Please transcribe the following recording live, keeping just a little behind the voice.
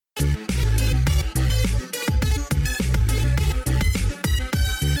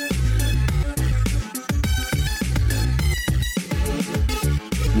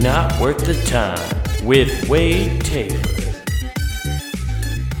Not Worth the Time with Wade Taylor.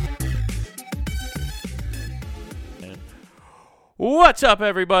 What's up,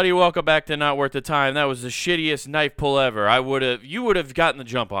 everybody? Welcome back to Not Worth the Time. That was the shittiest knife pull ever. You would have gotten the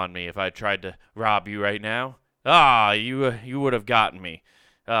jump on me if I tried to rob you right now. You would have gotten me.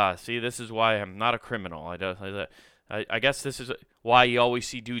 See, this is why I'm not a criminal. I guess this is why you always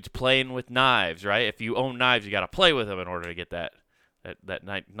see dudes playing with knives, right? If you own knives, you got to play with them in order to get that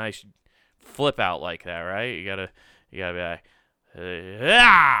nice flip out like that, right? You gotta be like,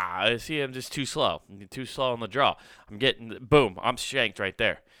 see, I'm just too slow. I'm too slow on the draw. Boom, I'm shanked right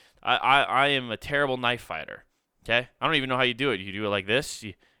there. I am a terrible knife fighter, okay? I don't even know how you do it. You do it like this.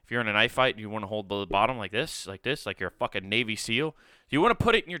 If you're in a knife fight, you want to hold the bottom like this, like you're a fucking Navy SEAL. You want to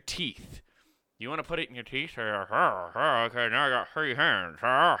put it in your teeth. You want to put it in your teeth? Okay, now I got 3 hands.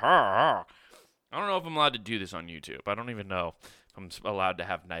 I don't know if I'm allowed to do this on YouTube. I don't even know if I'm allowed to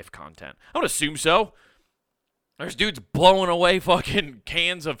have knife content. I would assume so. There's dudes blowing away fucking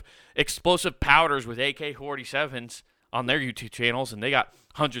cans of explosive powders with AK-47s on their YouTube channels, and they got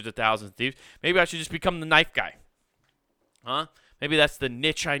hundreds of thousands of views. Maybe I should just become the knife guy. Huh? Maybe that's the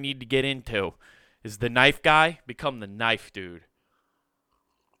niche I need to get into. Is the knife guy? Become the knife dude.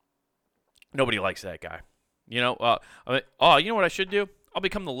 Nobody likes that guy. You know, you know what I should do? I'll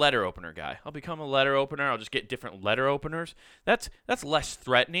become the letter opener guy. I'll become a letter opener. I'll just get different letter openers. That's less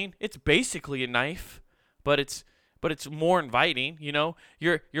threatening. It's basically a knife, but it's more inviting. You know,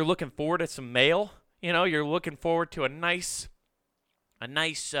 you're looking forward to some mail. You know, you're looking forward to a nice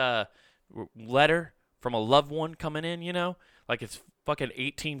letter from a loved one coming in. You know, like it's fucking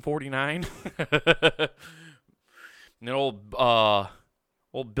 1849. And old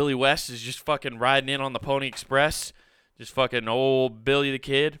Billy West is just fucking riding in on the Pony Express. Just fucking old Billy the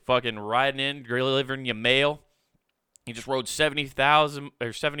Kid, fucking riding in, delivering you mail. He just rode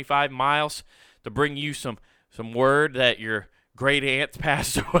 75 miles to bring you some word that your great aunt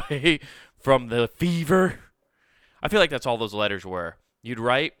passed away from the fever. I feel like that's all those letters were. You'd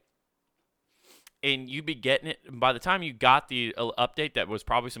write, and you'd be getting it. And by the time you got the update, that was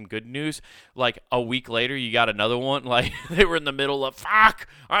probably some good news. Like a week later, you got another one. Like they were in the middle of, fuck,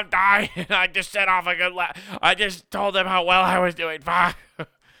 I'm dying. I just set off a good I just told them how well I was doing. Fuck.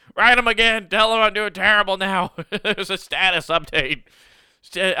 Write them again. Tell them I'm doing terrible now. There's a status update.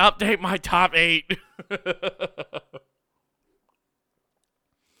 Update my top 8.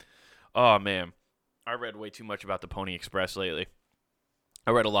 Oh, man. I read way too much about the Pony Express lately. I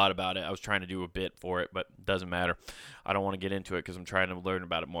read a lot about it. I was trying to do a bit for it, but it doesn't matter. I don't want to get into it because I'm trying to learn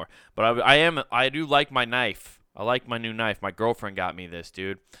about it more. But I do like my knife. I like my new knife. My girlfriend got me this,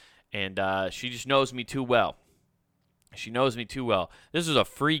 dude. And she just knows me too well. She knows me too well. This is a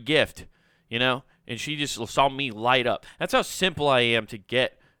free gift, you know? And she just saw me light up. That's how simple I am to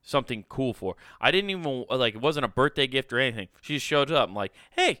get something cool for. I didn't even, it wasn't a birthday gift or anything. She just showed up. I'm like,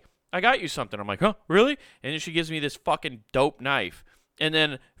 hey, I got you something. I'm like, huh, really? And then she gives me this fucking dope knife. And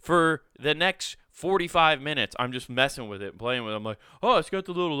then for the next 45 minutes, I'm just messing with it, playing with it. I'm like, oh, it's got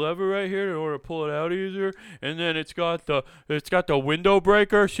the little lever right here in order to pull it out easier. And then it's got the window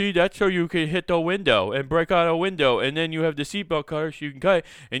breaker. See, that's so you can hit the window and break out a window. And then you have the seatbelt cutter so you can cut it,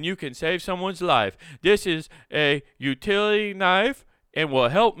 and you can save someone's life. This is a utility knife and will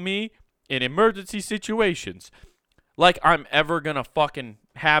help me in emergency situations. Like I'm ever going to fucking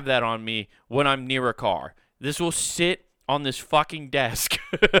have that on me when I'm near a car. This will sit on this fucking desk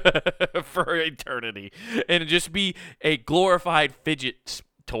for eternity and just be a glorified fidget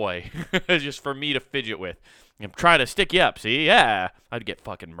toy just for me to fidget with. I'm trying to stick you up, see? Yeah. I'd get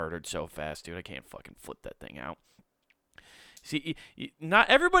fucking murdered so fast, dude. I can't fucking flip that thing out. See, not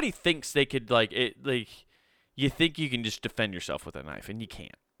everybody thinks they could, you think you can just defend yourself with a knife, and you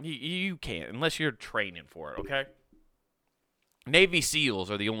can't. You can't unless you're training for it, okay? Navy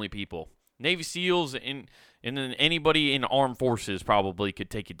SEALs are the only people. Navy SEALs and then anybody in armed forces probably could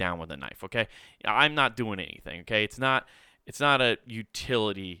take you down with a knife, okay? I'm not doing anything, okay? It's not a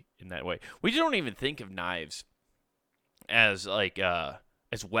utility in that way. We just don't even think of knives as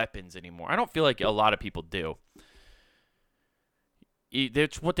weapons anymore. I don't feel like a lot of people do.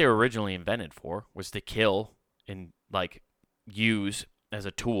 That's what they were originally invented for, was to kill and use as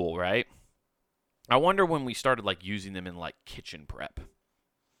a tool, right? I wonder when we started using them in kitchen prep.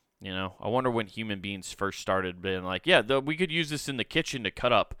 You know, I wonder when human beings first started being like, yeah, we could use this in the kitchen to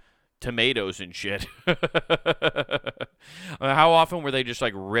cut up tomatoes and shit. How often were they just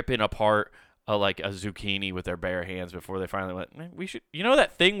ripping apart a zucchini with their bare hands before they finally went, man, we should,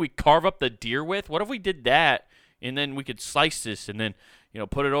 that thing we carve up the deer with? What if we did that and then we could slice this and then,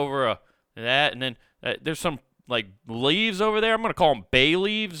 put it over that, and then there's some like leaves over there. I'm gonna call them bay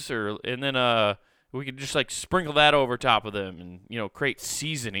leaves, and then we could just like sprinkle that over top of them, and create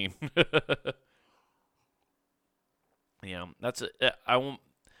seasoning. That's I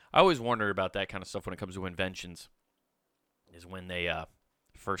always wonder about that kind of stuff when it comes to inventions. Is when they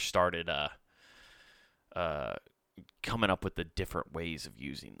first started coming up with the different ways of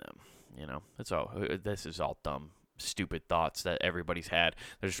using them. This is all dumb, stupid thoughts that everybody's had.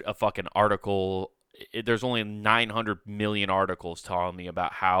 There's a fucking article. There's only 900 million articles telling me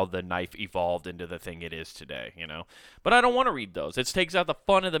about how the knife evolved into the thing it is today, But I don't want to read those. It takes out the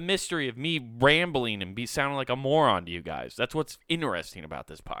fun of the mystery of me rambling and sounding like a moron to you guys. That's what's interesting about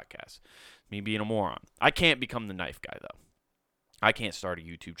this podcast, me being a moron. I can't become the knife guy, though. I can't start a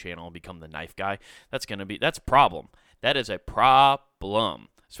YouTube channel and become the knife guy. That's a problem. That is a problem,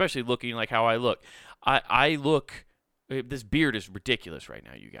 especially looking like how I look. I look, this beard is ridiculous right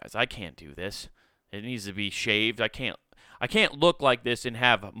now, you guys. I can't do this. It needs to be shaved. I can't look like this and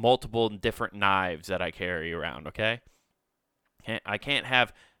have multiple different knives that I carry around, okay? I can't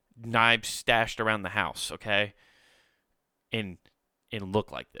have knives stashed around the house, okay? And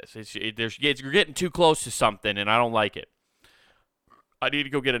look like this. You're getting too close to something, and I don't like it. I need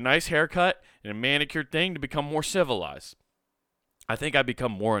to go get a nice haircut and a manicured thing to become more civilized. I think I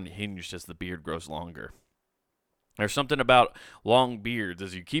become more unhinged as the beard grows longer. There's something about long beards.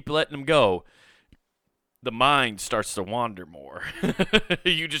 As you keep letting them go, the mind starts to wander more.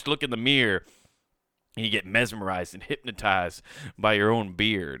 You just look in the mirror and you get mesmerized and hypnotized by your own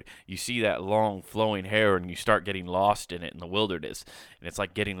beard. You see that long flowing hair and you start getting lost in it in the wilderness. And it's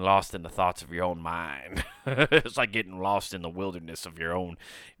like getting lost in the thoughts of your own mind. It's like getting lost in the wilderness of your own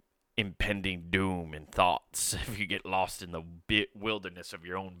impending doom and thoughts if you get lost in the wilderness of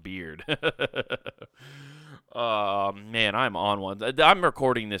your own beard. Man, I'm on one. I'm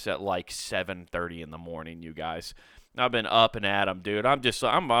recording this at like 7:30 in the morning, you guys. I've been up and at 'em, dude. I'm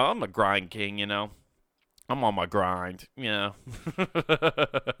a grind king, I'm on my grind, I'm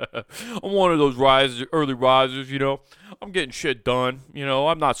one of those early risers, I'm getting shit done,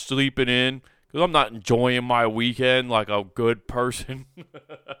 I'm not sleeping in because I'm not enjoying my weekend like a good person.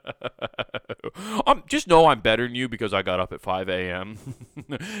 Just know I'm better than you because I got up at 5 a.m.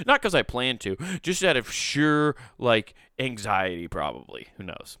 Not because I planned to, just out of sheer, anxiety probably. Who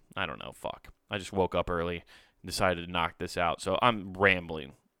knows? I don't know. Fuck. I just woke up early and decided to knock this out, so I'm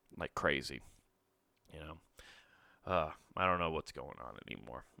rambling like crazy. I don't know what's going on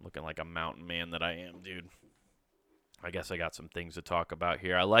anymore. Looking like a mountain man that I am, dude. I guess I got some things to talk about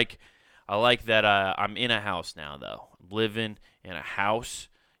here. I like that I'm in a house now, though. I'm living in a house,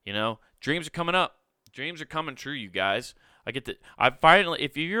 Dreams are coming up. Dreams are coming true, you guys.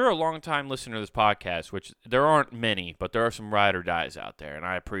 If you're a long-time listener to this podcast, which there aren't many, but there are some ride or dies out there, and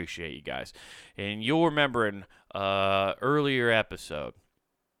I appreciate you guys. And you'll remember in earlier episode,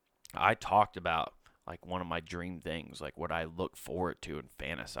 I talked about one of my dream things, what I look forward to and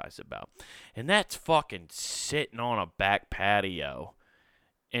fantasize about. And that's fucking sitting on a back patio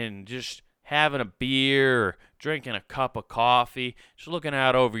and just having a beer or drinking a cup of coffee, just looking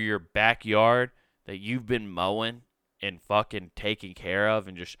out over your backyard that you've been mowing and fucking taking care of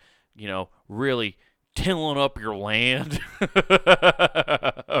and just, really tilling up your land. I've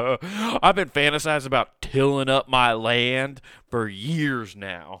been fantasizing about tilling up my land for years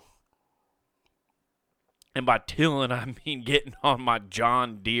now. And by tilling, I mean getting on my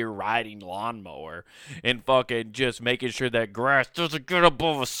John Deere riding lawnmower and fucking just making sure that grass doesn't get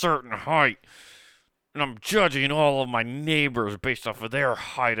above a certain height. And I'm judging all of my neighbors based off of their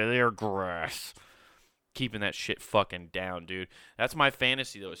height of their grass. Keeping that shit fucking down, dude. That's my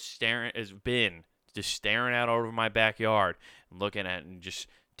fantasy, though, has been just staring out over my backyard and looking at it and just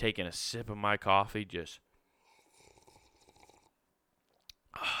taking a sip of my coffee, just...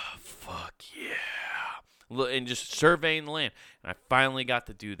 Oh, fuck yeah. And just surveying the land. And I finally got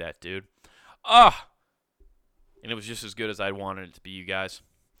to do that, dude. And it was just as good as I wanted it to be, you guys.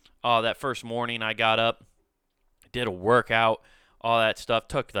 That first morning I got up, did a workout, all that stuff,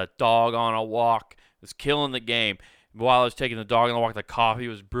 took the dog on a walk, was killing the game. While I was taking the dog on a walk, the coffee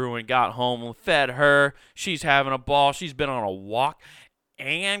was brewing, got home, fed her. She's having a ball. She's been on a walk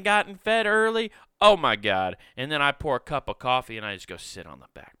and gotten fed early. Oh, my God. And then I pour a cup of coffee and I just go sit on the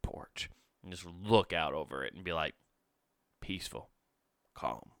back porch. And just look out over it and be like, peaceful,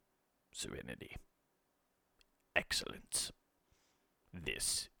 calm, serenity, excellence.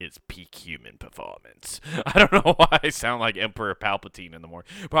 This is peak human performance. I don't know why I sound like Emperor Palpatine in the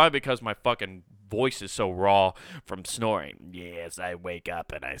morning. Probably because my fucking voice is so raw from snoring. Yes, I wake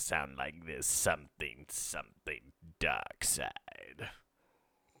up and I sound like this something dark side.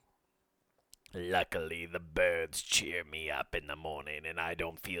 Luckily, the birds cheer me up in the morning, and I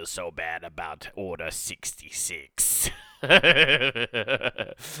don't feel so bad about Order 66. When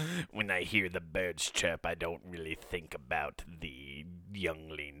I hear the birds chirp, I don't really think about the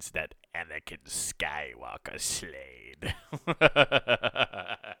younglings that Anakin Skywalker slayed.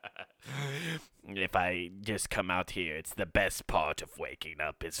 If I just come out here, it's the best part of waking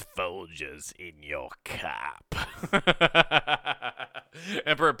up is Folgers in your cap.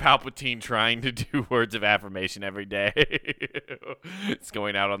 Emperor Palpatine trying to do words of affirmation every day. It's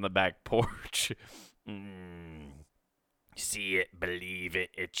going out on the back porch. See it, believe it,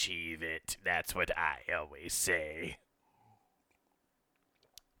 achieve it. That's what I always say.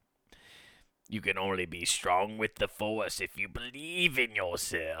 You can only be strong with the Force if you believe in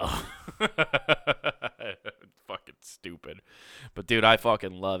yourself. Fucking stupid. But, dude, I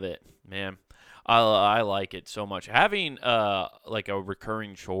fucking love it, man. I like it so much. Having, like, a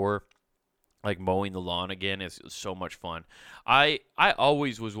recurring chore, like mowing the lawn again, is so much fun. I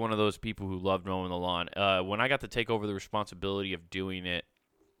always was one of those people who loved mowing the lawn. When I got to take over the responsibility of doing it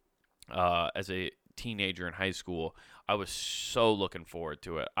as a teenager in high school, I was so looking forward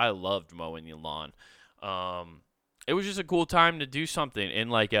to it. I loved mowing the lawn. It was just a cool time to do something, and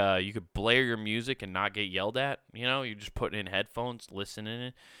like you could blare your music and not get yelled at. You know, you're just putting in headphones,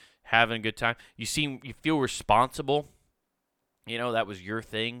 listening, having a good time. You feel responsible. You know, that was your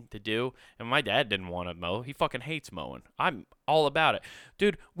thing to do. And my dad didn't want to mow. He fucking hates mowing. I'm all about it,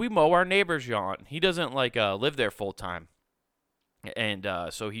 dude. We mow our neighbor's lawn. He doesn't like live there full time. And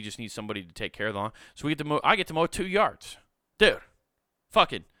so he just needs somebody to take care of the lawn. So we get to mow. I get to mow 2 yards, dude.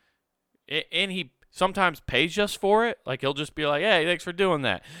 Fucking, and he sometimes pays us for it. Like he'll just be like, "Hey, thanks for doing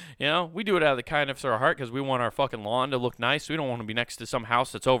that." You know, we do it out of the kindness of our heart because we want our fucking lawn to look nice. We don't want to be next to some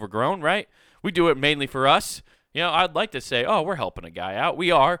house that's overgrown, right? We do it mainly for us. You know, I'd like to say, "Oh, we're helping a guy out."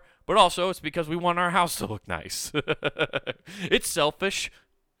 We are, but also it's because we want our house to look nice. It's selfish.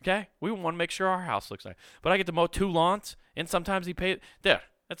 Okay, we want to make sure our house looks nice. But I get to mow 2 lawns, and sometimes he pays. Dude,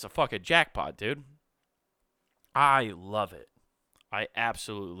 that's a fucking jackpot, dude. I love it. I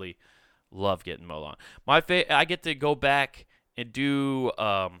absolutely love getting mowed lawn. I get to go back and do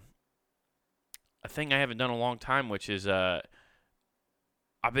a thing I haven't done in a long time, which is I've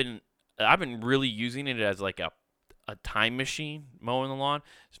been really using it as like a time machine mowing the lawn,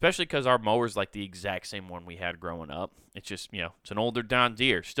 especially because our mower's like the exact same one we had growing up. It's just, you know, it's an older John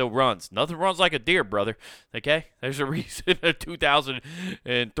Deere, still runs. Nothing runs like a Deere, brother. Okay? There's a reason a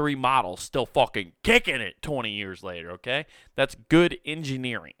 2003 model still fucking kicking it 20 years later, okay? That's good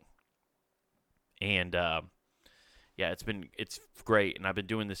engineering. And, yeah, it's great. And I've been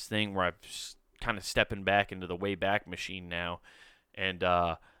doing this thing where I'm kind of stepping back into the way back machine now. And,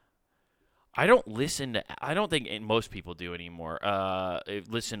 I don't think most people do anymore.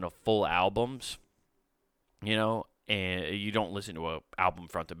 Listen to full albums, you know, and you don't listen to an album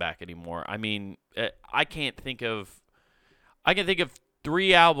front to back anymore. I mean, I can think of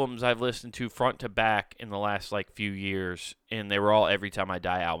 3 albums I've listened to front to back in the last like few years, and they were all Every Time I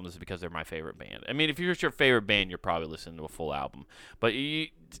Die albums because they're my favorite band. I mean, if you're your favorite band, you're probably listening to a full album, but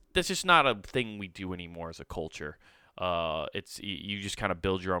that's just not a thing we do anymore as a culture. It's you just kind of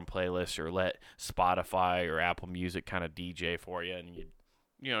build your own playlist or let Spotify or Apple Music kind of DJ for you, and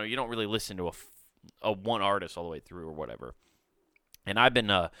you don't really listen to a one artist all the way through or whatever. And I've been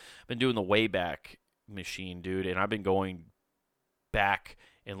doing the Wayback Machine, dude, and I've been going back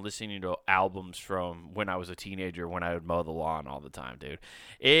and listening to albums from when I was a teenager when I would mow the lawn all the time, dude.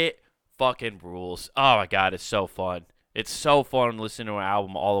 It fucking rules. Oh my god, it's so fun. It's so fun listening to an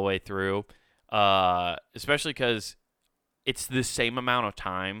album all the way through, especially because it's the same amount of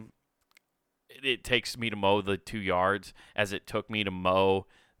time it takes me to mow the 2 yards as it took me to mow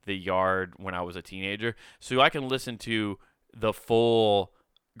the yard when I was a teenager. So I can listen to the full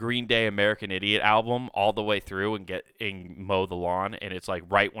Green Day American Idiot album all the way through and mow the lawn, and it's like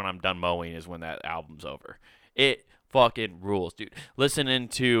right when I'm done mowing is when that album's over. It fucking rules, dude. Listening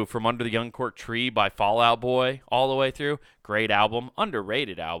to From Under the Young Cork Tree by Fall Out Boy all the way through, great album.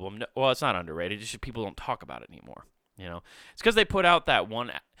 Underrated album. Well, it's not underrated, just people don't talk about it anymore. You know, it's because they put out that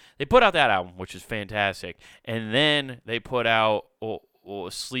album, which is fantastic, and then they put out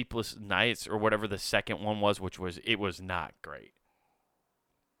Sleepless Nights or whatever the second one was, it was not great.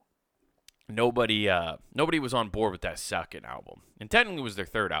 Nobody was on board with that second album, and technically it was their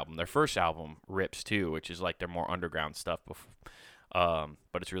third album. Their first album rips too, which is like their more underground stuff. But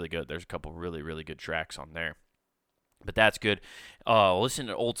it's really good. There's a couple really really good tracks on there, but that's good. Listen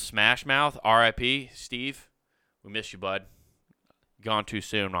to old Smash Mouth, R.I.P. Steve. We miss you, bud. Gone too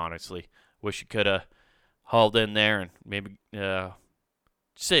soon, honestly. Wish you could have hauled in there and maybe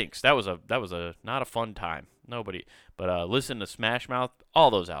sinks. That was a not a fun time. Nobody, but listen to Smash Mouth.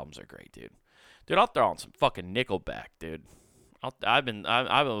 All those albums are great, dude. Dude, I'll throw on some fucking Nickelback, dude. I've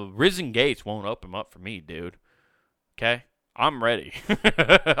Risen Gates won't open up for me, dude. Okay, I'm ready.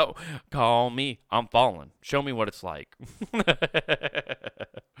 Call me. I'm falling. Show me what it's like.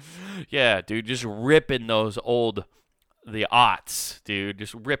 Yeah, dude, just ripping the aughts, dude.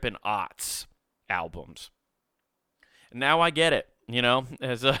 Just ripping aughts albums. And now I get it. You know,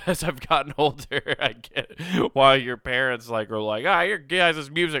 as I've gotten older, I get why your parents are like, your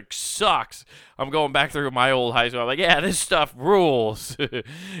guys' music sucks. I'm going back through my old high school. I'm like, yeah, this stuff rules.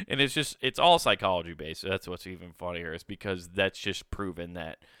 And it's all psychology based. So that's what's even funnier, is because that's just proven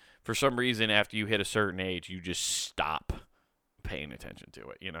that for some reason after you hit a certain age, you just stop paying attention to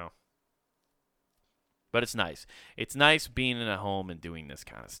it, you know. But it's nice. It's nice being in a home and doing this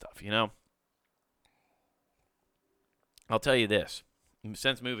kind of stuff, you know. I'll tell you this,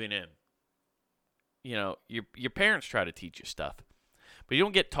 since moving in, you know, your parents try to teach you stuff, but you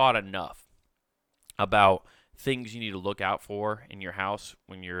don't get taught enough about things you need to look out for in your house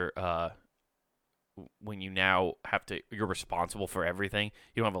when you're when you now you're responsible for everything.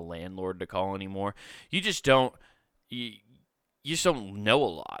 You don't have a landlord to call anymore. You just don't know a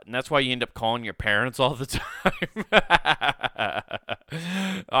lot, and that's why you end up calling your parents all the time.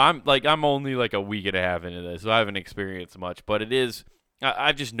 I'm only like a week and a half into this, so I haven't experienced much, but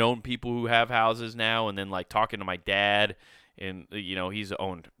I've just known people who have houses now, and then like talking to my dad, and you know, he's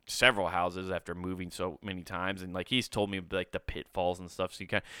owned several houses after moving so many times, and like he's told me like the pitfalls and stuff. So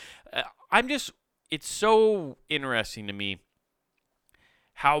it's so interesting to me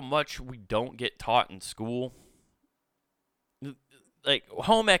how much we don't get taught in school. Like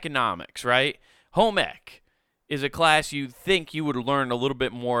home economics, right? Home ec is a class you think you would learn a little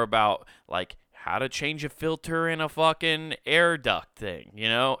bit more about, like how to change a filter in a fucking air duct thing, you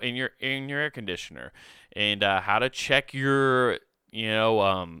know, in your air conditioner, and how to check your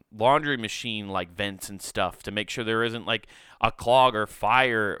laundry machine like vents and stuff to make sure there isn't like a clog or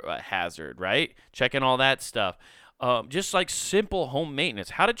fire hazard, right? Checking all that stuff. Just like simple home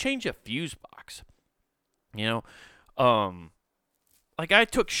maintenance, how to change a fuse box, you know. Like I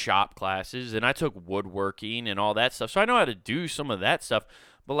took shop classes and I took woodworking and all that stuff, so I know how to do some of that stuff.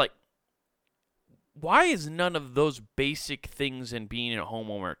 But like, why is none of those basic things in being a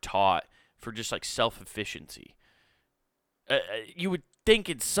homeowner taught for just like self-efficiency? You would think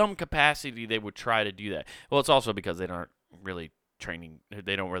in some capacity they would try to do that. Well, it's also because they aren't really training.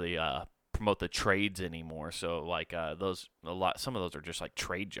 They don't really promote the trades anymore. So like some of those are just like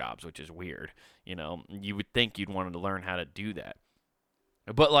trade jobs, which is weird. You know, you would think you'd want to learn how to do that.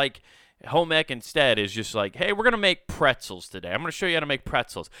 But like home ec instead is just like, hey, we're going to make pretzels today. I'm going to show you how to make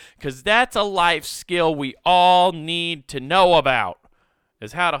pretzels, because that's a life skill we all need to know about,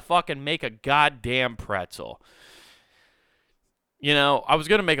 is how to fucking make a goddamn pretzel. You know, I was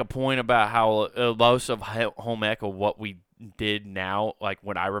going to make a point about how most of home ec or what we did now, like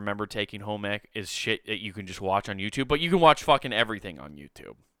when I remember taking home ec, is shit that you can just watch on YouTube, but you can watch fucking everything on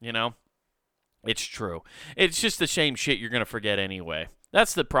YouTube, you know? It's true. It's just the same shit you're going to forget anyway.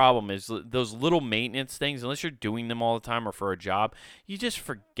 That's the problem, is those little maintenance things, unless you're doing them all the time or for a job, you just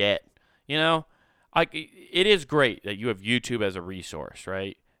forget, you know? Like, it is great that you have YouTube as a resource,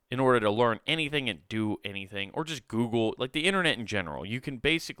 right? In order to learn anything and do anything, or just Google, like the internet in general. You can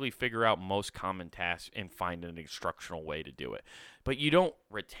basically figure out most common tasks and find an instructional way to do it. But you don't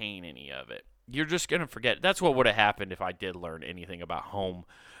retain any of it. You're just going to forget. That's what would have happened if I did learn anything about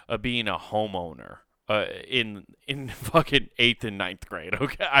being a homeowner in fucking 8th and 9th grade,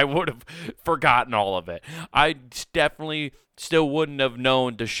 okay? I would have forgotten all of it. I definitely still wouldn't have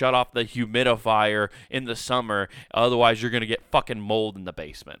known to shut off the humidifier in the summer, otherwise you're going to get fucking mold in the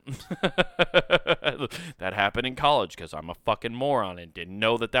basement. That happened in college because I'm a fucking moron and didn't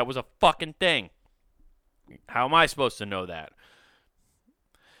know that was a fucking thing. How am I supposed to know that?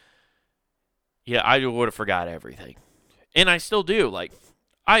 Yeah, I would have forgot everything. And I still do. Like,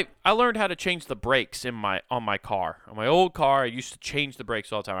 I learned how to change the brakes on my car. On my old car, I used to change the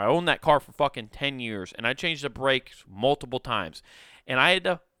brakes all the time. I owned that car for fucking 10 years, and I changed the brakes multiple times. And I had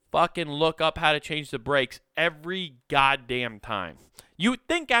to fucking look up how to change the brakes every goddamn time. You would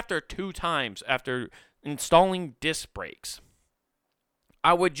think after 2 times, after installing disc brakes,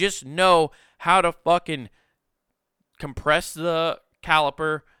 I would just know how to fucking compress the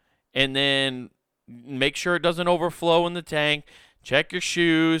caliper and then make sure it doesn't overflow in the tank. Check your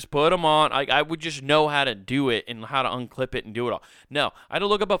shoes, put them on. I would just know how to do it and how to unclip it and do it all. No, I had to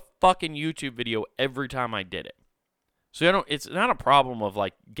look up a fucking YouTube video every time I did it. So it's not a problem of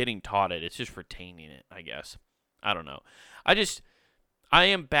like getting taught it. It's just retaining it, I guess. I don't know. I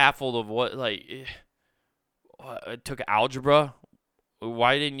am baffled of what, like, I took algebra.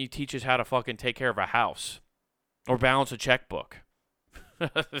 Why didn't you teach us how to fucking take care of a house or balance a checkbook?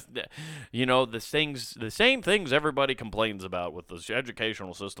 You know, the same things everybody complains about with this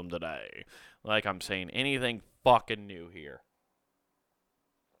educational system today. Like I'm saying, anything fucking new here.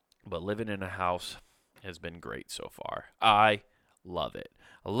 But living in a house has been great so far. I love it.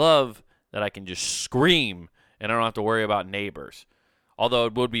 I love that I can just scream and I don't have to worry about neighbors. Although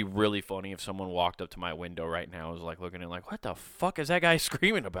it would be really funny if someone walked up to my window right now and was like looking at like, what the fuck is that guy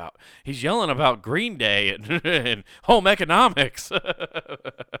screaming about? He's yelling about Green Day and home economics.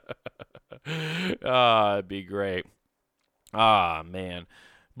 It'd be great. Man.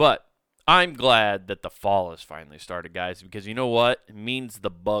 But I'm glad that the fall has finally started, guys, because you know what? It means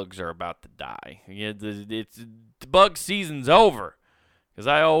the bugs are about to die. The bug season's over. Because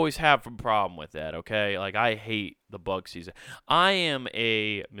I always have a problem with that, okay? Like, I hate the bug season. I am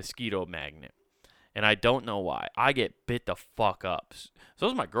a mosquito magnet, and I don't know why. I get bit the fuck up. So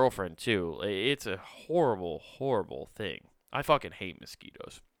is my girlfriend, too. It's a horrible, horrible thing. I fucking hate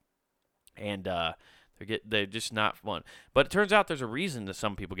mosquitoes. And they're just not fun. But it turns out there's a reason that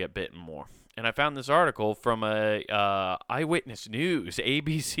some people get bitten more. And I found this article from Eyewitness News,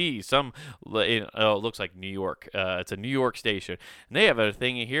 ABC. It looks like New York. It's a New York station, and they have a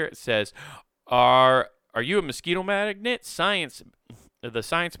thing here. It says, "Are you a mosquito magnet? The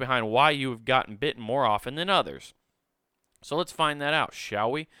science behind why you have gotten bitten more often than others." So let's find that out,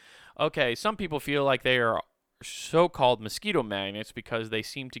 shall we? Okay, some people feel like they are so-called mosquito magnets because they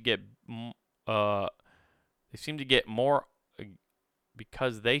seem to get more.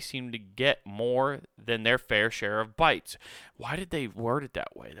 Because they seem to get more than their fair share of bites. Why did they word it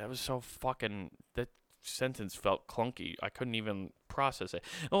that way? That was so fucking... That sentence felt clunky. I couldn't even process it.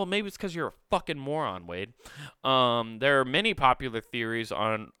 Oh, maybe it's because you're a fucking moron, Wade. There are many popular theories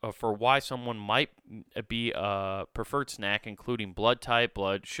on for why someone might be a preferred snack, including blood type,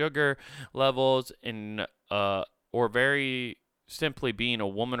 blood sugar levels, and or very simply being a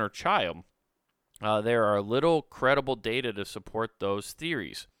woman or child. There are little credible data to support these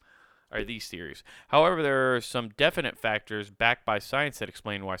theories. However, there are some definite factors backed by science that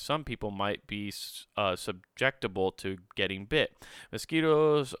explain why some people might be susceptible to getting bit.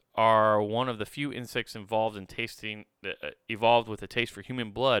 Mosquitoes are one of the few insects evolved with a taste for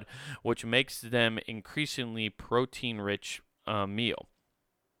human blood, which makes them increasingly protein-rich meal.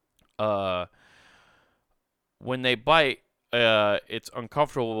 When they bite, it's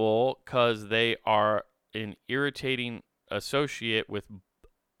uncomfortable because they are an irritating associate with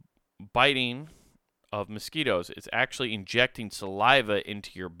biting of mosquitoes. It's actually injecting saliva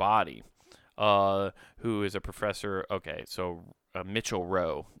into your body. Who is a professor? Okay, so Mitchell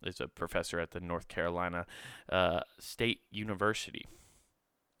Rowe is a professor at the North Carolina State University.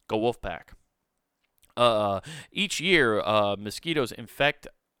 Go Wolfpack. Each year, mosquitoes infect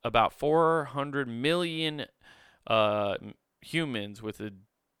about 400 million humans with the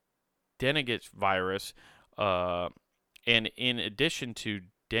dengue virus, and in addition to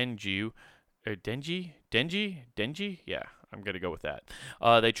dengue, yeah, I'm gonna go with that.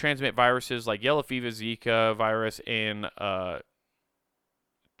 They transmit viruses like yellow fever, Zika virus, and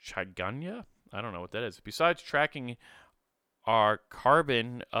chikungunya. I don't know what that is. Besides tracking our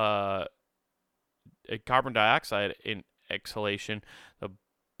carbon dioxide in exhalation, the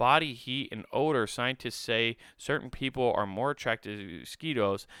body heat and odor, scientists say certain people are more attracted to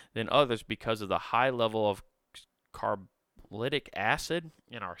mosquitoes than others because of the high level of carboxylic acid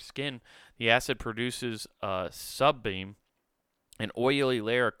in our skin. The acid produces a subbeam, an oily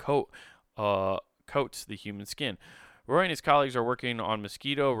layer coats the human skin. Roy and his colleagues are working on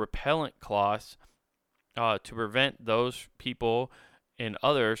mosquito repellent cloths to prevent those people and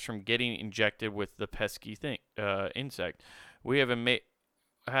others from getting injected with the pesky insect. We have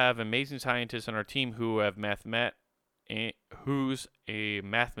amazing scientists on our team who's a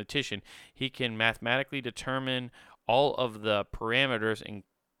mathematician. He can mathematically determine all of the parameters and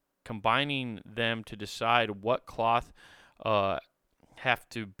combining them to decide what cloth have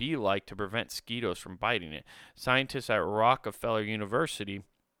to be like to prevent mosquitoes from biting it. Scientists at Rockefeller University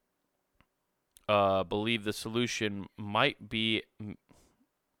believe the solution might be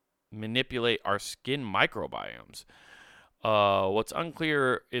manipulate our skin microbiomes. What's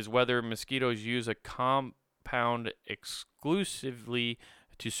unclear is whether mosquitoes use a compound exclusively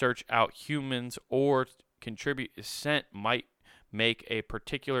to search out humans or contribute a scent might make a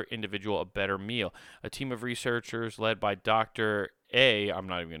particular individual a better meal. A team of researchers led by Dr. I'm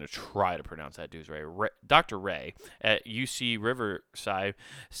not even going to try to pronounce that dude's name, Dr. Ray at UC Riverside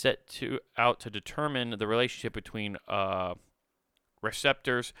set out to determine the relationship between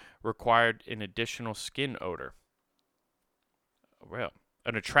receptors required an additional skin odor. Well,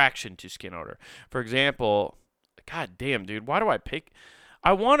 an attraction to skin odor. For example, god damn, dude, why do I pick?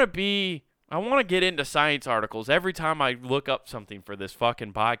 I want to get into science articles every time I look up something for this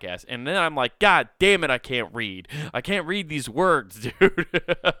fucking podcast. And then I'm like, god damn it, I can't read. I can't read these words, dude.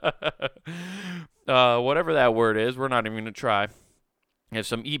 Whatever that word is, we're not even going to try. We have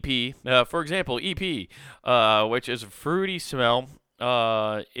some EP. For example, EP, which is a fruity smell,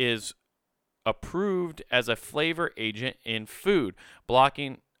 is approved as a flavor agent in food,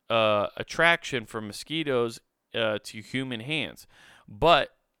 blocking attraction for mosquitoes to human hands. But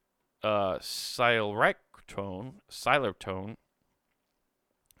silopreptone,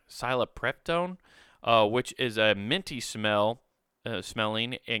 which is a minty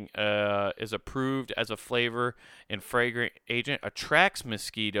smelling and is approved as a flavor and fragrant agent, attracts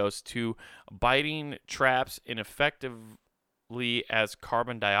mosquitoes to biting traps and effectively as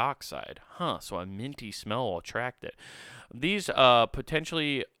carbon dioxide. So a minty smell will attract it. These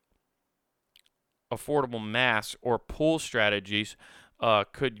potentially affordable mass or pull strategies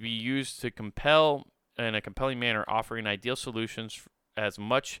could be used to compel in a compelling manner, offering ideal solutions as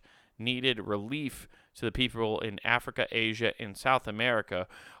much needed relief to the people in Africa, Asia, and South America,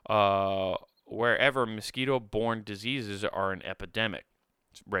 wherever mosquito-borne diseases are an epidemic,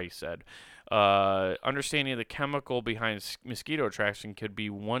 Ray said. Understanding the chemical behind mosquito attraction could be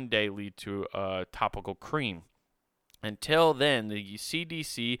one day lead to a topical cream. Until then, the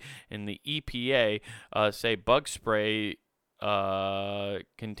CDC and the EPA say bug spray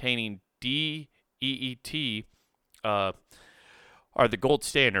containing DEET are the gold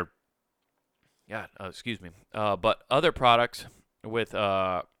standard. But other products with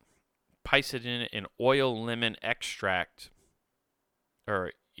picidin and oil lemon extract,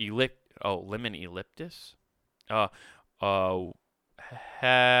 or lemon elliptis,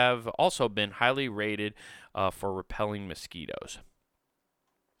 have also been highly rated for repelling mosquitoes.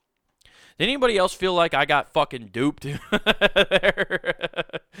 Did anybody else feel like I got fucking duped there?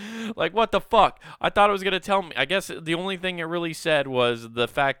 Like, what the fuck? I thought it was going to tell me. I guess the only thing it really said was the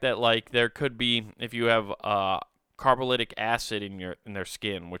fact that, like, there could be, if you have carbolytic acid in their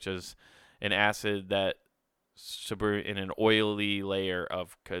skin, which is an acid that in an oily layer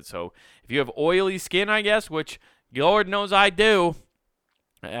of, so if you have oily skin, I guess, which Lord knows I do.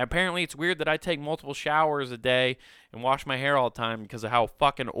 Apparently, it's weird that I take multiple showers a day and wash my hair all the time because of how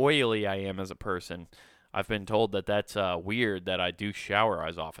fucking oily I am as a person. I've been told that that's weird that I do shower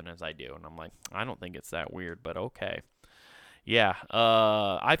as often as I do. And I'm like, I don't think it's that weird, but okay. Yeah,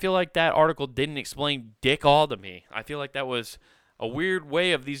 I feel like that article didn't explain dick all to me. I feel like that was a weird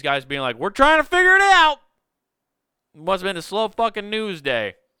way of these guys being like, we're trying to figure it out. It must have been a slow fucking news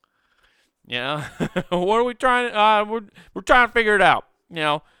day. You know? What are we trying? We're trying to figure it out. You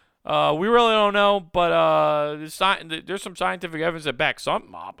know, we really don't know, but there's some scientific evidence that backs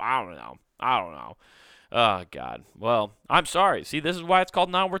something up. I don't know. Oh, God. Well, I'm sorry. See, this is why it's called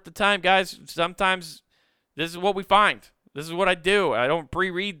Not Worth the Time, guys. Sometimes this is what we find. This is what I do. I don't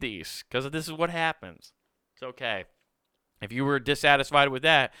pre-read these because this is what happens. It's okay. If you were dissatisfied with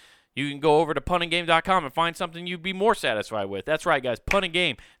that, you can go over to punandgame.com and find something you'd be more satisfied with. That's right, guys.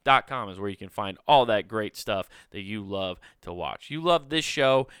 Punandgame.com is where you can find all that great stuff that you love to watch. You love this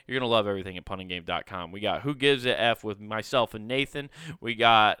show, you're going to love everything at punandgame.com. We got Who Gives a F with myself and Nathan. We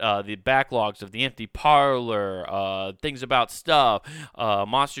got the backlogs of The Empty Parlor, Things About Stuff,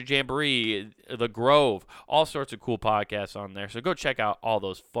 Monster Jamboree, The Grove, all sorts of cool podcasts on there. So go check out all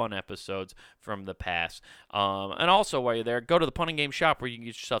those fun episodes from the past. And also, while you're there, go to the Punting Game shop where you can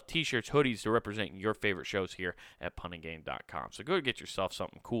get yourself t-shirts, hoodies to represent your favorite shows here at puntinggame.com. So go get yourself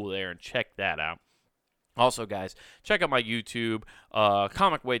something cool there and check that out. Also, guys, check out my YouTube,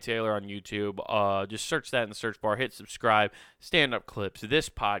 Comic Way Taylor on YouTube. Just search that in the search bar. Hit subscribe. Stand-up clips. This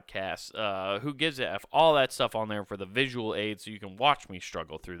podcast. Who Gives a F? All that stuff on there for the visual aid so you can watch me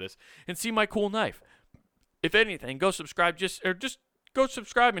struggle through this and see my cool knife. If anything, go subscribe. Just go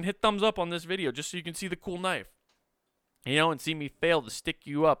subscribe and hit thumbs up on this video just so you can see the cool knife. You know, and see me fail to stick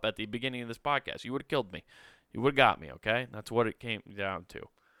you up at the beginning of this podcast. You would have killed me. You would have got me, okay? That's what it came down to.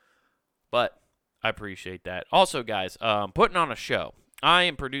 But I appreciate that. Also, guys, putting on a show. I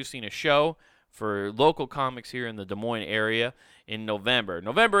am producing a show for local comics here in the Des Moines area in November.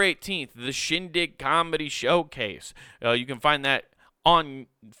 November 18th, the Shindig Comedy Showcase. You can find that on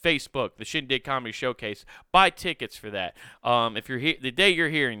Facebook, the Shindig Comedy Showcase. Buy tickets for that. If you're the day you're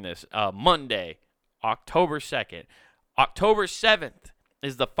hearing this, Monday, October 2nd. October 7th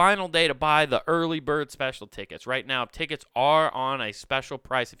is the final day to buy the early bird special tickets. Right now, tickets are on a special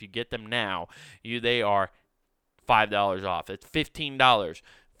price. If you get them now, they are $5 off. It's $15.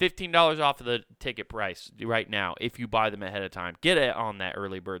 $15 off of the ticket price right now if you buy them ahead of time. Get it on that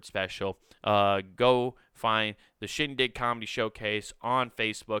early bird special. Go find the Shindig Comedy Showcase on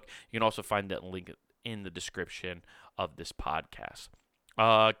Facebook. You can also find that link in the description of this podcast.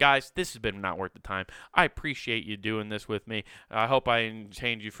 Guys, this has been Not Worth the Time. I appreciate you doing this with me. I hope I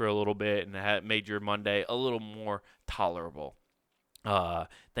entertained you for a little bit and made your Monday a little more tolerable.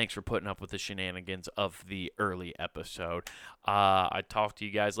 Thanks for putting up with the shenanigans of the early episode. I talk to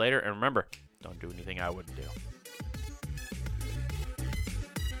you guys later, and remember, don't do anything I wouldn't do.